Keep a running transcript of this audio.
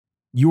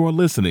You are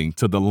listening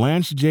to the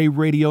Lance J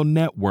Radio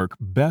Network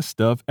Best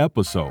of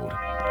episode.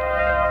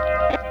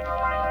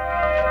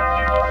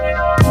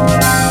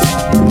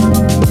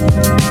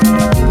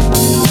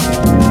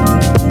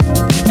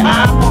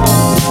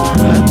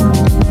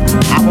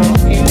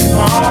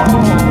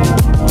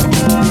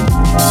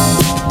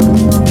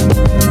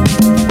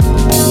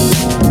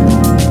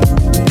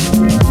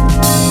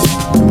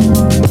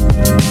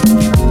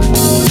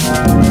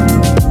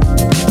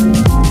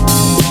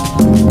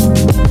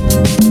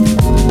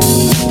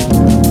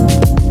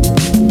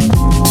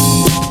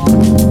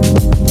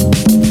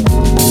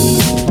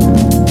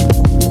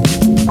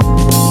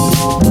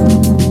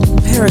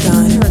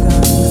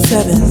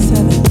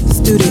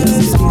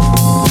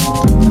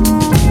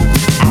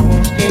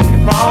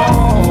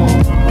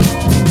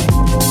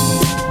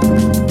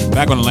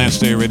 Back on the Lance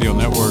J Radio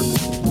Network.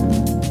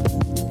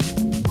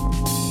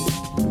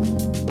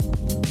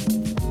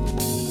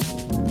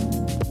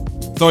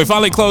 So we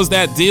finally closed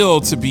that deal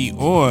to be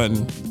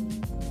on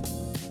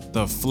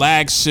the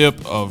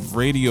flagship of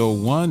Radio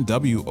 1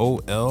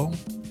 WOL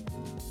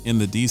in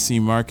the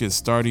DC market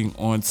starting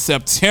on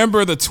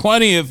September the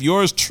 20th.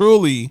 Yours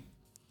truly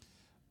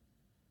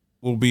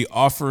will be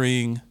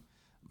offering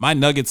my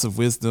nuggets of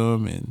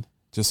wisdom and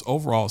just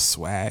overall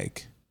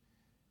swag,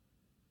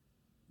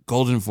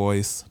 golden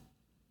voice,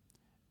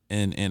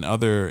 and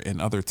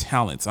other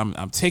talents.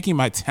 I'm taking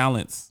my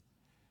talents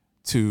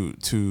to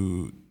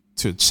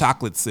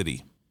Chocolate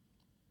City,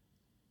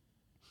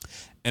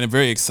 and I'm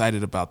very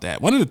excited about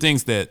that. One of the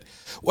things that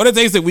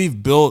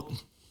we've built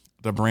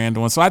the brand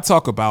on. So I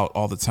talk about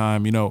all the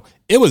time. You know,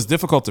 it was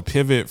difficult to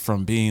pivot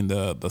from being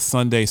the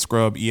Sunday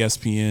scrub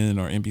ESPN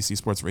or NBC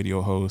Sports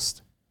Radio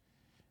host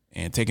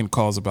and taking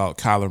calls about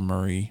Kyler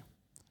Murray,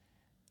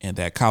 and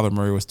that Kyler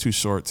Murray was too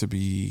short to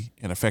be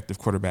an effective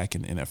quarterback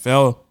in the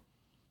NFL.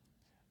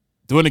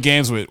 Doing the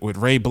games with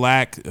Ray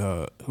Black,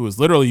 who was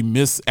literally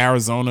Miss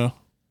Arizona,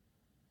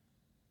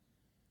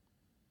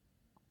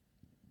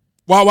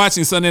 while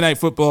watching Sunday Night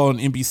Football on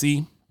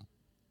NBC. It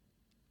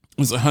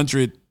was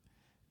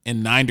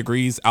 109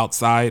 degrees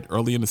outside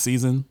early in the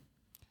season.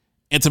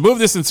 And to move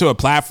this into a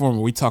platform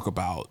where we talk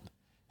about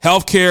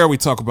healthcare, we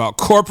talk about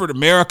corporate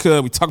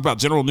America, we talk about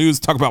general news,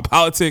 talk about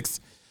politics,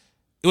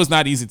 it was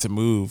not easy to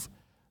move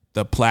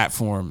the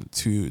platform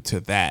to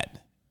that.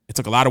 It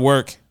took a lot of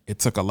work. It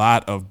took a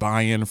lot of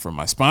buy-in from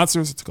my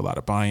sponsors. It took a lot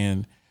of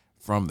buy-in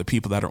from the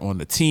people that are on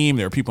the team.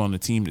 There are people on the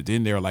team that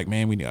didn't. They were like,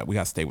 man, we got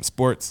to stay with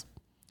sports.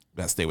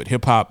 We got to stay with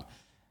hip-hop.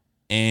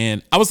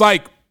 And I was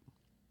like,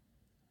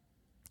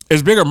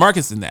 there's bigger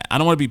markets than that. I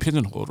don't want to be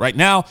pigeonholed. Right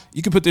now,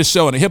 you can put this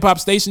show on a hip-hop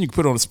station. You can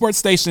put it on a sports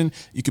station.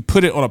 You can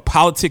put it on a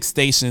politics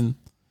station. You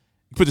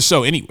can put the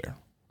show anywhere.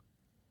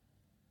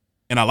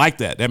 And I like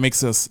that. That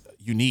makes us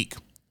unique.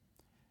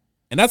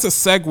 And that's a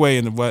segue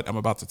into what I'm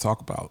about to talk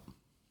about.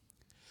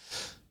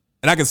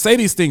 And I can say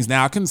these things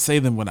now. I couldn't say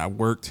them when I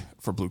worked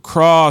for Blue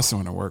Cross or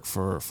when I worked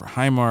for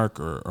Highmark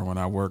or when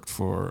I worked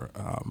for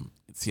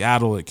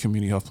Seattle at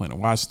Community Health Plan in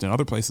Washington,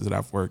 other places that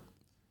I've worked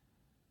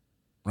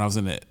when I was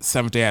in the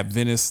Seventh-day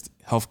Adventist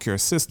healthcare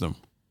system.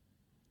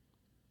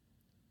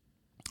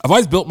 I've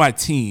always built my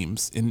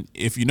teams. And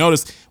if you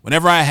notice,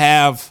 whenever I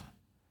have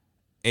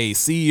a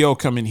CEO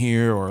come in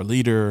here or a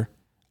leader,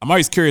 I'm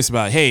always curious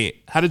about,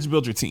 hey, how did you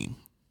build your team?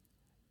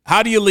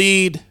 How do you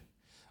lead?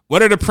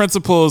 What are the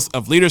principles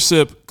of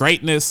leadership,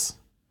 greatness?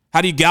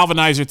 How do you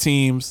galvanize your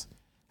teams?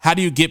 How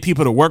do you get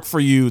people to work for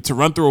you, to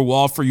run through a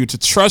wall for you, to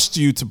trust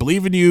you, to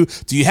believe in you?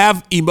 Do you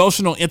have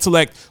emotional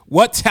intellect?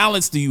 What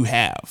talents do you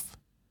have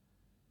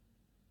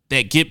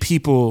that get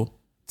people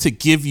to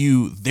give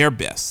you their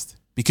best?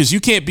 Because you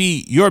can't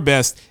be your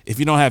best if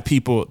you don't have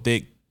people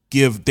that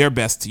give their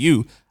best to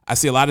you. I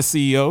see a lot of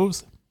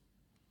CEOs.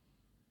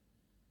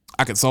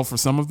 I consult for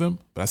some of them,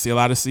 but I see a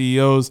lot of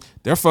CEOs.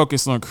 They're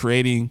focused on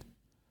creating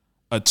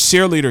a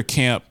cheerleader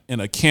camp and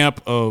a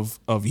camp of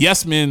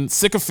yes men,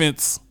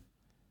 sycophants,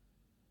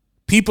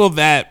 people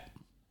that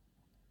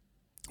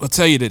will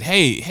tell you that,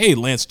 hey,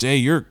 Lance J,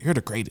 you're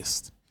the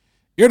greatest.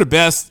 You're the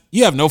best.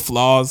 You have no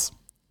flaws.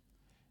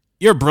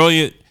 You're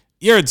brilliant.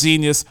 You're a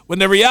genius. When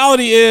the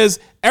reality is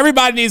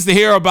everybody needs to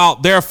hear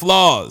about their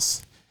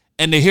flaws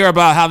and to hear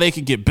about how they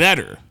can get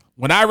better.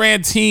 When I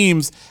ran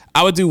teams,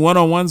 I would do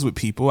one-on-ones with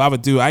people.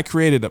 I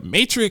created a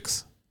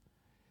matrix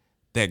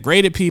that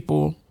graded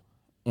people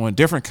on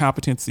different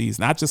competencies,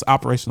 not just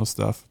operational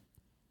stuff,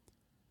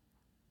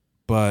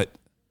 but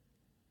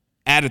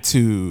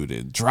attitude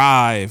and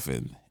drive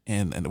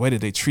and the way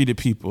that they treated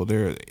people.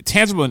 They're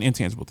tangible and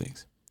intangible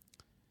things.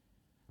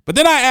 But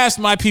then I asked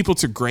my people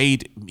to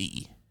grade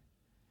me.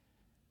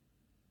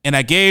 And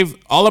I gave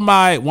all of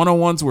my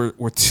one-on-ones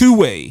were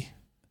two-way.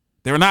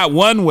 They were not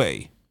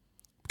one-way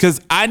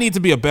because I need to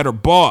be a better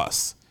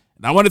boss.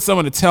 And I wanted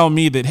someone to tell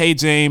me that, hey,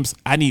 James,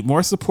 I need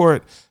more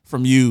support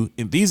from you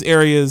in these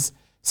areas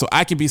so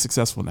I can be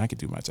successful and I can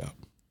do my job.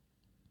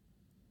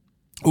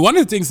 One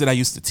of the things that I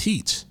used to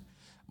teach,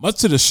 much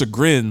to the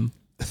chagrin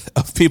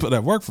of people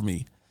that work for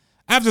me,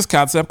 I have this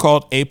concept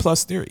called A+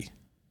 theory.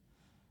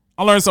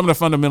 I learned some of the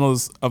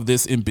fundamentals of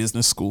this in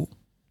business school.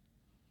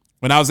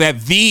 when I was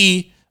at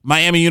the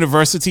Miami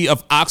University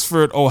of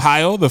Oxford,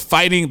 Ohio,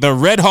 the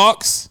Red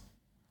Hawks,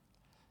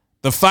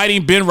 the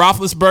Fighting Ben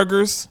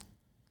Roethlisbergers.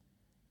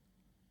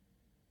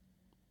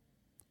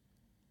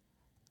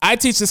 I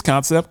teach this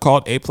concept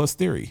called A+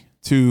 theory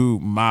to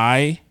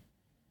my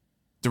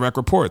direct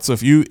reports. So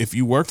if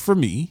you worked for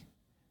me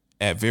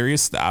at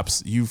various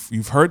stops,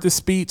 you've heard this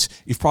speech,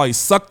 you've probably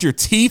sucked your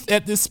teeth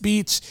at this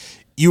speech.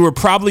 You were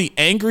probably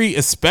angry,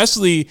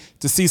 especially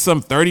to see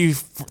some 30,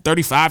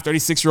 35,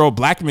 36-year-old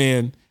black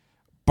man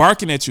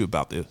barking at you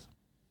about this.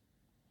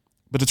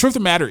 But the truth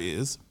of the matter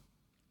is,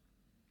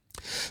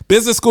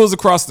 business schools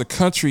across the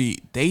country,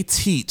 they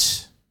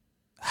teach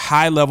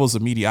high levels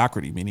of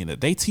mediocrity, meaning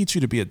that they teach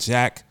you to be a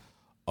jack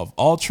of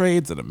all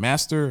trades and a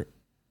master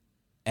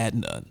at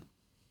none.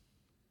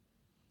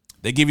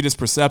 They give you this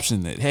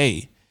perception that,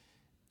 hey,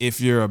 if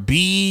you're a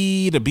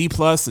B to B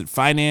plus at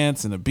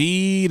finance and a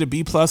B to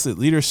B plus at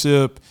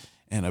leadership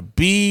and a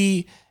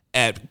B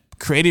at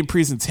creating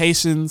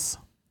presentations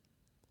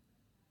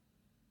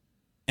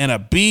and a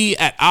B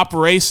at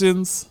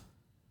operations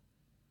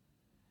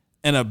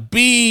and a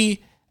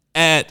B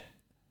at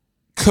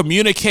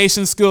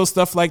communication skills,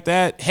 stuff like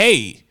that,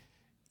 hey,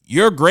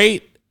 you're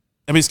great.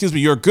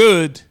 You're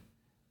good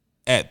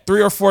at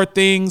 3 or 4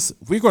 things.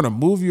 We're going to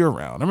move you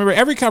around. I remember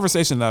every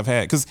conversation that I've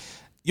had, because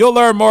you'll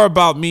learn more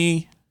about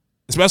me,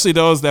 especially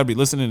those that be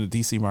listening in the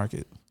DC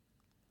market.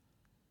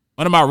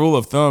 One of my rule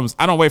of thumbs,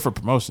 I don't wait for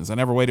promotions. I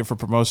never waited for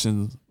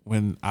promotions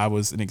when I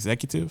was an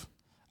executive.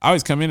 I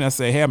always come in and I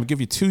say, hey, I'm going to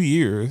give you 2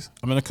 years.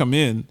 I'm going to come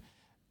in.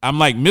 I'm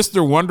like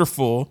Mr.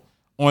 Wonderful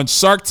on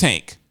Shark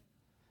Tank.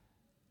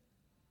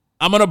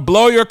 I'm going to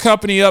blow your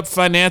company up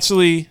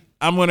financially.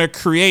 I'm going to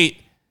create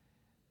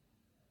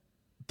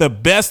the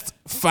best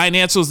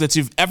financials that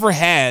you've ever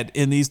had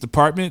in these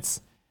departments.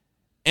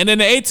 And in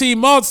the 18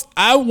 months,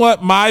 I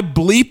want my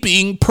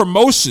bleeping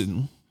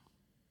promotion.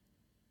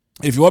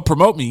 If you want to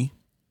promote me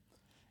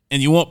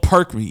and you won't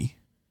perk me,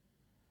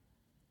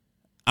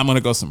 I'm going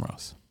to go somewhere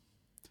else.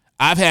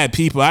 I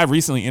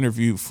recently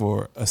interviewed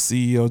for a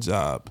CEO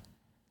job,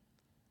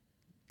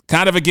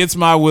 kind of against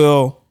my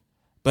will,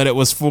 but it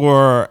was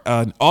for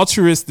an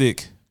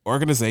altruistic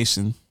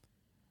organization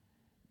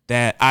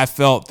that I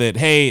felt that,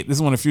 hey, this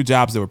is one of the few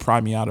jobs that would pry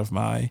me out of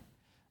my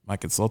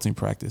consulting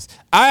practice.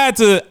 I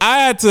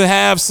had to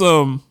have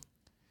some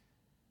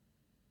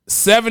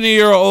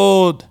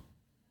 70-year-old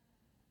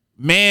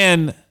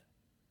man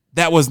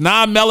that was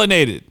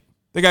non-melanated.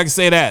 I think I can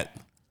say that.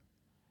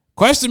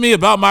 Question me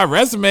about my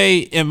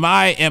resume and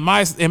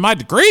my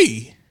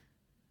degree.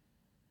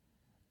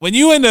 When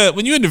you in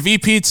the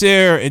VP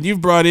chair and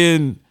you've brought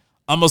in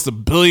almost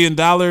 $1 billion,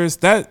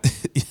 that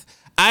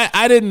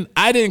I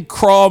didn't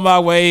crawl my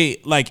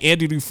way like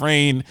Andy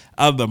Dufresne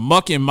out of the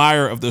muck and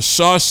mire of the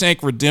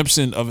Shawshank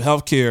Redemption of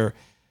healthcare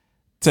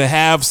to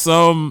have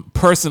some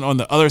person on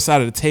the other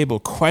side of the table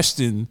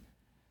question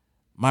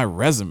my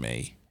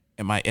resume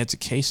and my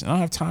education. I don't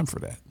have time for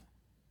that.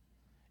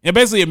 It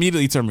basically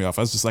immediately turned me off.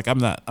 I was just like, I'm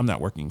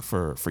not working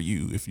for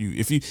you. If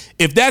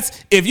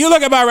you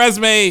look at my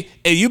resume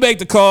and you make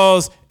the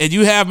calls and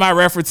you have my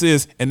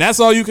references and that's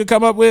all you can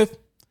come up with,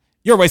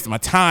 you're wasting my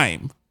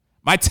time.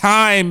 My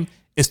time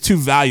is too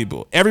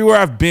valuable. Everywhere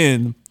I've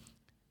been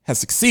has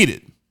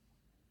succeeded.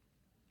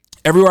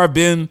 Everywhere I've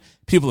been,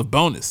 people have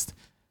bonused.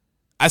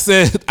 I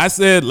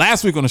said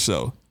last week on the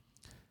show,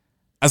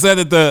 I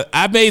said that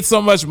I made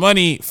so much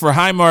money for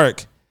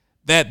Highmark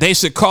that they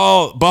should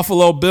call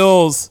Buffalo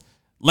Bills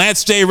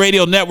Lance J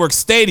Radio Network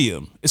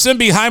Stadium. It shouldn't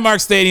be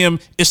Highmark Stadium.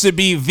 It should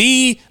be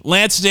the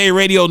Lance J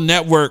Radio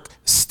Network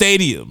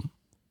Stadium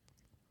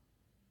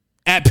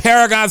at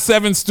Paragon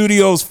 7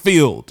 Studios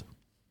Field.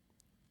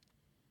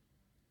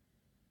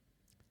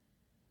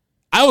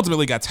 I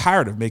ultimately got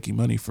tired of making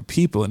money for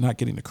people and not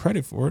getting the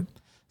credit for it.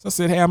 So I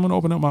said, hey, I'm going to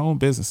open up my own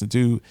business and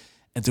do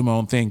my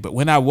own thing. But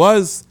when I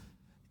was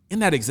in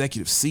that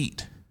executive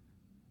seat,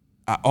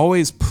 I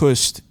always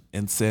pushed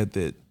and said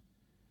that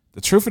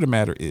the truth of the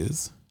matter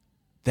is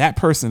that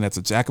person that's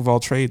a jack of all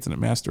trades and a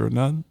master of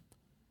none,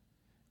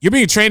 you're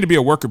being trained to be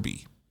a worker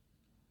bee.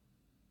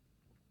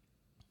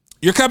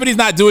 Your company's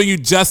not doing you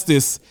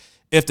justice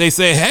if they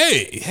say,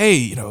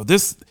 hey,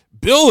 this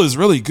Bill is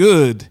really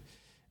good.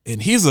 And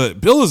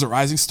Bill is a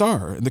rising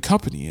star in the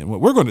company. And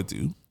what we're going to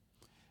do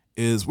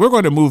is we're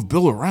going to move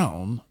Bill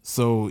around.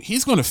 So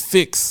he's going to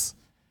fix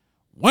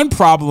one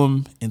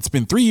problem and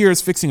spend 3 years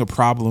fixing a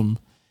problem.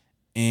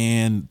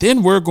 And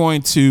then we're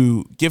going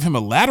to give him a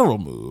lateral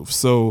move.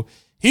 So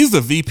he's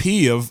the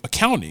VP of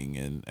accounting,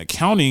 and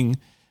accounting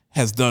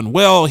has done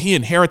well. He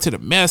inherited a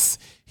mess.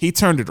 He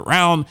turned it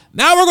around.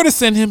 Now we're going to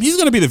send him. He's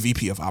going to be the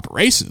VP of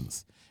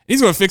operations. He's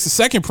going to fix the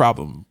second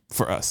problem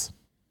for us.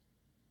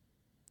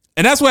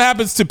 And that's what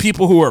happens to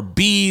people who are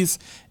B's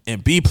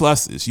and B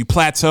pluses. You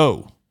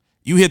plateau.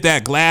 You hit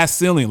that glass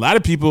ceiling. A lot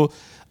of people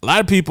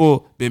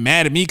been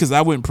mad at me because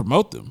I wouldn't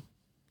promote them.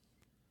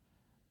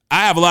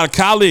 I have a lot of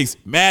colleagues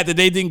mad that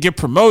they didn't get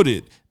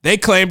promoted. They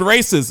claimed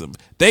racism.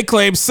 They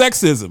claimed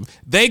sexism.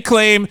 They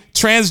claimed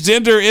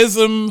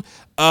transgenderism,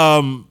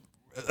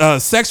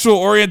 sexual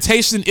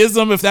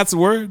orientationism, if that's a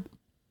word.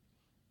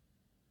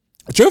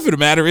 The truth of the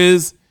matter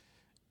is,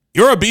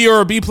 you're a B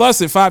or a B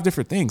plus at 5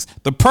 different things.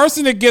 The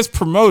person that gets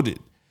promoted,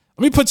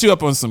 let me put you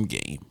up on some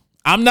game.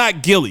 I'm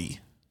not Gilly.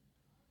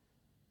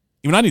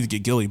 Even I need to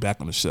get Gilly back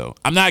on the show.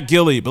 I'm not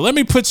Gilly, but let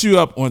me put you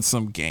up on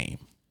some game.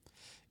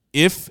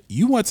 If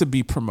you want to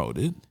be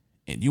promoted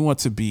and you want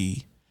to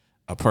be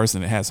a person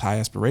that has high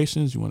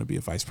aspirations, you want to be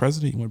a vice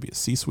president, you want to be a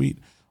C-suite,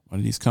 one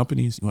of these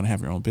companies, you want to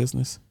have your own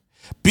business,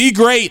 be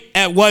great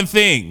at one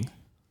thing.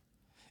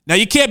 Now,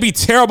 you can't be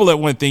terrible at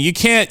one thing. You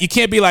can't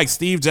be like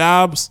Steve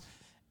Jobs,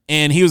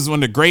 and he was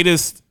one of the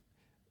greatest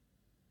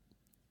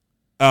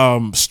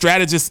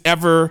strategists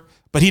ever,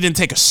 but he didn't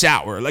take a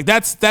shower. Like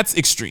that's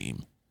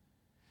extreme.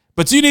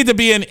 But you need to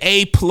be an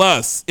A+.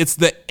 It's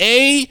the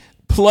A+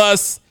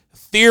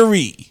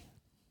 theory.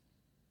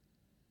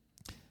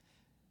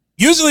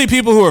 Usually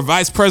people who are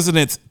vice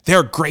presidents,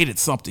 they're great at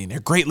something. They're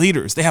great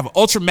leaders. They have an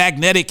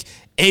ultramagnetic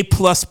A++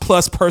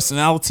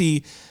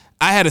 personality.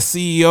 I had a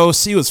CEO.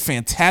 She was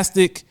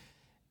fantastic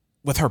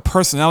with her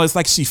personality. It's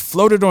like she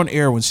floated on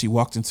air when she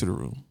walked into the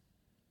room.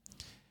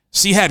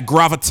 She had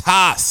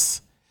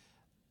gravitas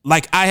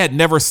like I had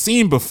never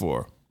seen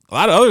before. A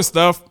lot of other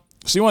stuff,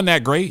 she wasn't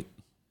that great.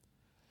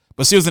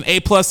 But she was an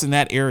A+ in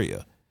that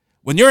area.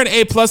 When you're an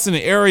A+ in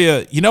the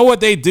area, you know what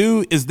they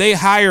do is they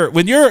hire.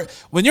 When you're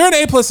an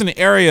A+ in the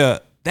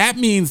area, that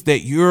means that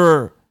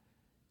you're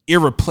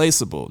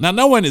irreplaceable. Now,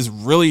 no one is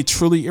really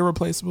truly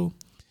irreplaceable,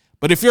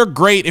 but if you're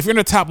great, if you're in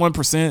the top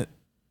 1%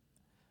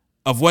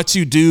 of what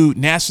you do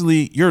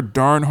nationally, you're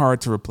darn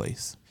hard to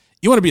replace.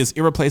 You want to be as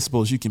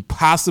irreplaceable as you can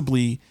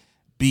possibly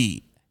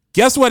be.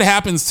 Guess what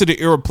happens to the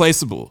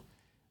irreplaceable?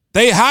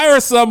 They hire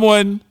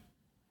someone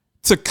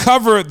to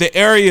cover the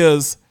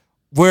areas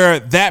where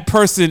that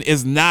person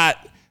is not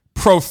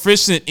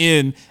proficient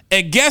in.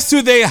 And guess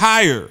who they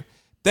hire?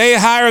 They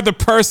hire the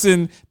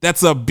person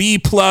that's a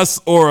B+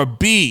 or a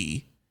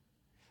B.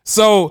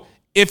 So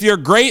if you're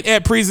great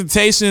at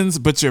presentations,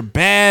 but you're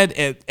bad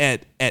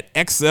at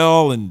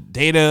Excel and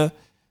data,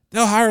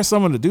 they'll hire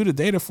someone to do the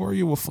data for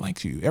you, will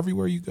flank you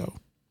everywhere you go.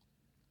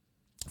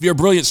 If you're a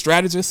brilliant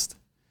strategist,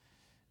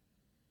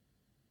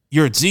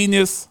 you're a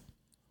genius,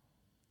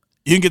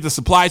 you can get the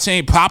supply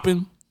chain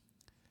popping,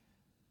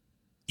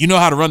 you know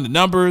how to run the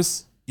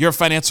numbers, you're a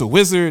financial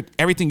wizard,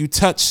 everything you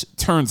touch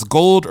turns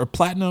gold or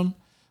platinum.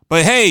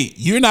 But hey,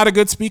 you're not a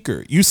good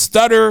speaker. You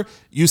stutter,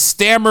 you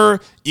stammer,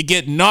 you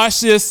get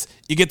nauseous,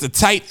 you get the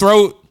tight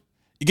throat,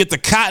 you get the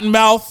cotton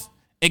mouth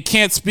and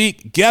can't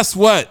speak. Guess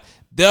what?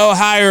 They'll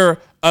hire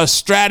a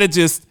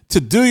strategist to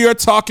do your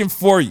talking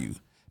for you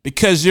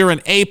because you're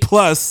an A+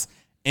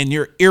 and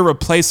you're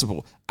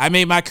irreplaceable. I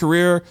made my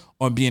career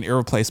on being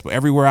irreplaceable.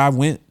 Everywhere I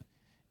went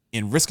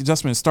in risk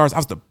adjustment and stars, I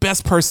was the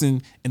best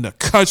person in the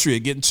country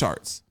at getting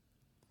charts.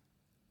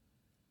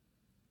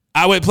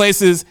 I went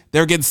places,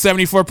 they were getting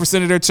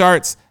 74% of their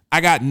charts.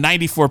 I got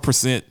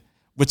 94%,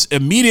 which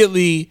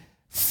immediately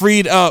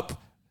freed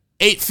up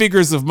 8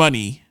 figures of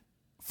money,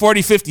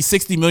 40, 50,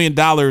 $60 million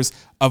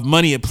of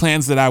money at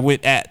plans that I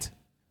went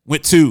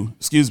to.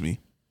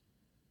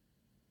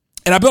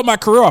 And I built my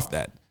career off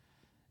that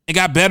and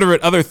got better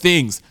at other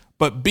things.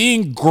 But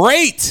being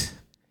great,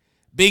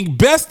 being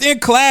best in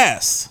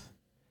class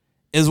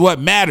is what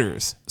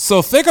matters.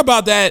 So think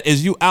about that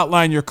as you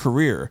outline your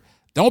career.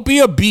 Don't be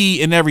a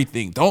B in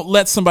everything. Don't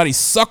let somebody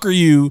sucker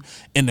you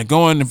into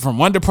going from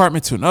one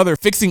department to another,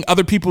 fixing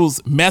other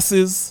people's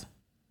messes,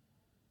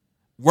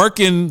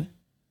 working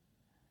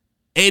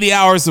 80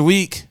 hours a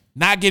week,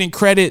 not getting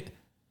credit,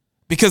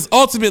 because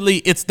ultimately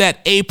it's that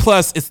A+,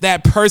 it's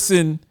that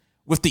person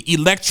with the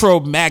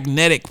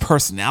electromagnetic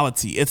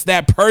personality. It's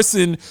that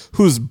person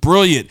who's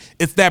brilliant.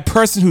 It's that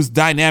person who's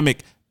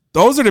dynamic.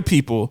 Those are the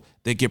people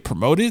that get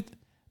promoted,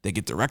 that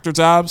get director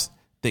jobs,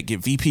 that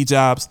get VP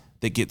jobs,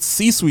 that get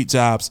C-suite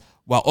jobs,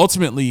 while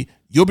ultimately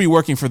you'll be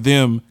working for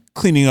them,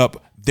 cleaning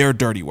up their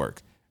dirty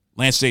work.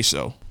 Lance J.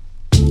 Show.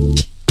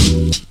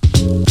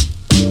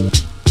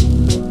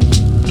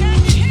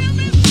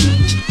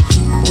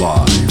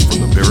 Live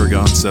from the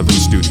Paragon 7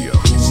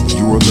 studios,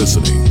 you are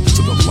listening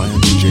to the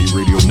Lance J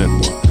Radio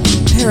Network.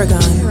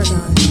 Paragon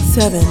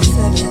 7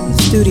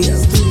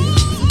 Studios.